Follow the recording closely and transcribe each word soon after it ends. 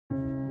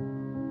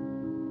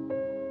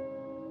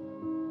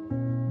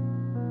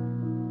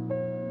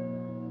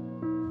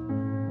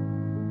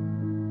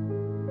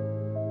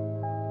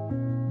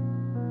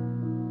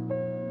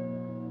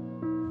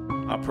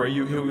I pray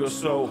you heal your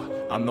soul.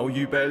 I know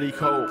you barely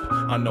cope.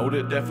 I know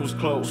that death was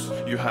close.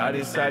 You hide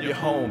inside your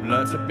home,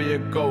 learn to be a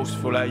ghost.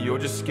 Feel like you're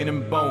just skin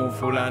and bone.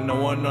 Feel like no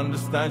one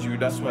understands you,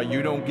 that's why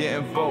you don't get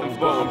involved.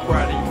 But I'm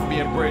proud of you for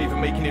being brave and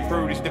making it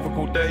through this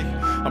difficult day.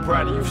 I'm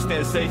proud of you for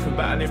staying safe and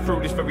battling through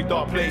this very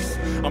dark place.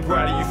 I'm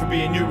proud of you for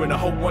being you, and I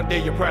hope one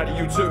day you're proud of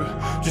you too.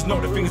 Just know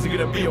that things are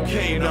gonna be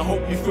okay, and I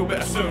hope you feel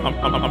better soon.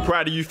 I'm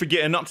proud of you for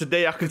getting up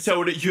today. I can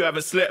tell that you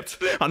haven't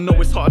slept. I know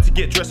it's hard to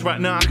get dressed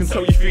right now. I can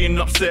tell you're feeling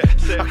upset.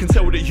 I can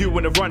tell that you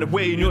wanna run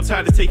away and you're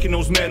tired of taking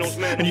those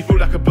meds, and you feel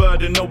like a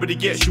burden nobody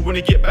gets. You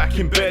wanna get back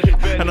in bed,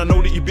 and I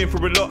know that you've been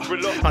through a lot.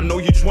 I know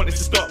you just wanted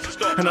to stop,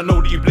 and I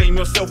know that you blame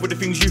yourself for the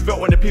things you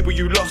felt and the people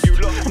you lost.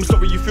 I'm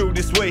sorry you feel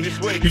this way.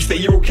 You say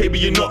you're okay but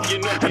you're not,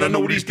 and I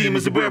know these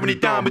demons are wearing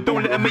it down, but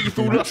don't let them make you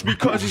feel lost,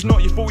 because it's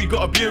not your fault you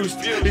got abused.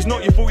 It's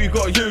not your fault you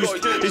got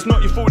used. It's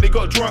not your fault they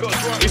got drunk.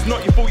 It's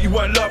not your fault you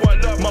weren't loved.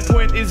 My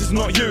point is it's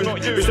not you.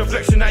 It's a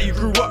reflection how you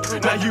grew up.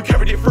 Now you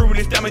carried it through and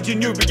it's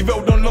damaging you, but you've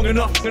held on long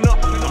enough.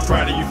 I'm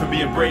proud of you for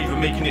being brave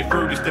and making it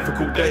through this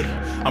difficult day.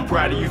 I'm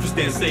proud of you for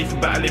staying safe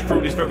and battling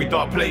through this very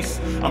dark place.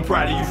 I'm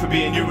proud of you for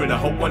being you, and I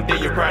hope one day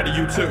you're proud of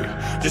you too.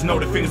 Just know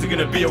that things are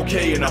gonna be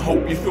okay, and I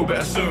hope you feel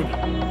better soon.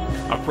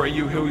 I pray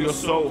you heal your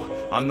soul.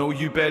 I know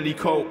you barely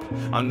cope.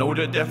 I know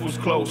that death was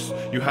close.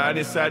 You hide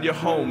inside your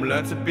home,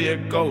 learn to be a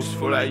ghost.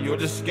 Feel like you're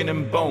just skin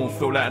and bone.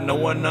 Feel like no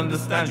one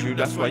understands you,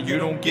 that's why you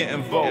don't get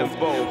involved.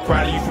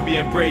 Proud of you for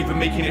being brave and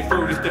making it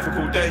through this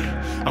difficult day.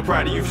 I'm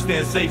proud of you for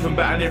staying safe and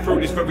battling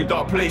through this very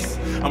dark place.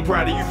 I'm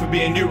proud of you for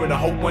being you, and I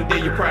hope one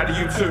day you're proud of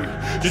you too.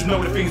 Just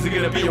know that things are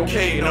gonna be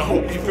okay, and I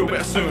hope you feel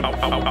better soon.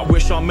 I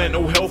wish our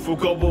mental health would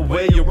go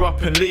away, you're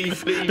up and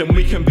leave. Then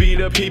we can be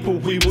the people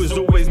we was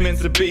always meant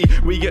to be.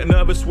 We get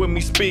nervous when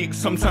we speak,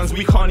 sometimes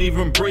we can't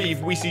even breathe.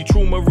 We see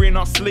trauma in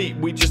our sleep,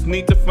 we just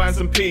need to find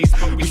some peace.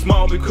 We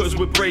smile because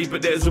we're brave,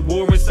 but there's a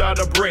war inside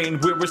our brain.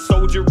 We're a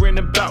soldier in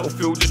a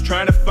battlefield, just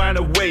trying to find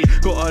a way.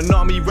 Got an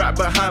army right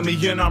behind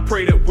me, and I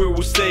pray that we're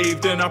all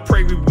saved. And I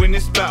pray we win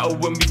this battle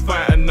when we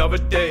fight another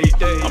day.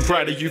 I'm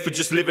proud of you for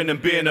just living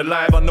and being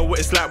alive. I know what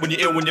it's like when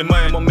you're ill in your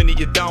mind. 1 minute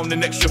you're down, the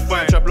next you're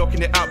fine. Try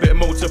blocking it out, but it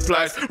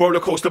multiplies. Roller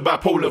coaster,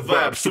 bipolar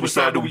vibe,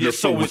 suicidal, yeah,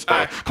 so was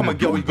I. Come on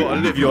girl, you gotta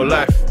live your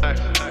life.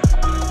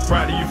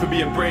 Proud of you for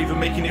being brave and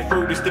making it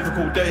through this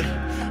difficult day.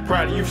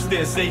 Proud of you for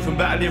staying safe and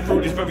battling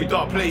through this very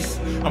dark place.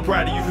 I'm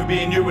proud of you for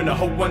being you, and I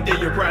hope one day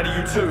you're proud of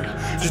you too.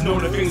 Just know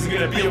that things are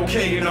gonna be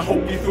okay, and I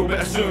hope you feel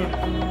better soon.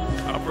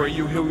 I pray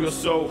you heal your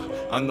soul.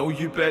 I know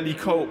you barely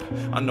cope.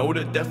 I know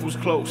that death was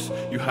close.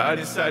 You hide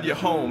inside your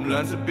home,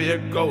 learn to be a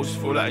ghost.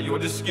 Feel like you're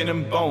just skin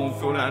and bone.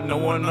 Feel like no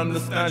one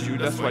understands you,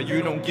 that's why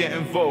you don't get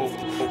involved.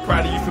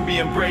 Proud of you for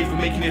being brave and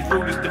making it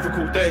through this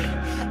difficult day.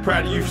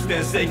 Proud of you for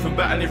staying safe and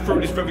battling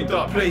through this very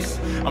dark place.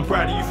 I'm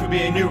proud of you for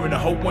being you, and I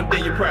hope one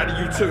day you're proud of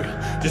you too.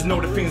 Just know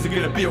that things are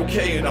gonna be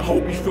okay, and I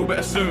hope you feel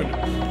better soon.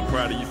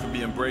 Proud of you for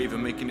being brave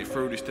and making it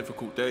through this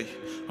difficult day.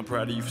 I'm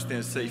proud of you for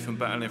staying safe and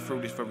battling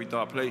through this very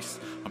dark place.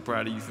 I'm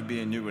proud of you for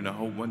being you, and I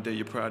hope one day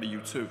you're proud of you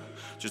too.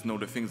 Just know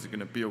that things are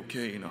gonna be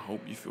okay, and I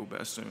hope you feel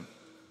better soon.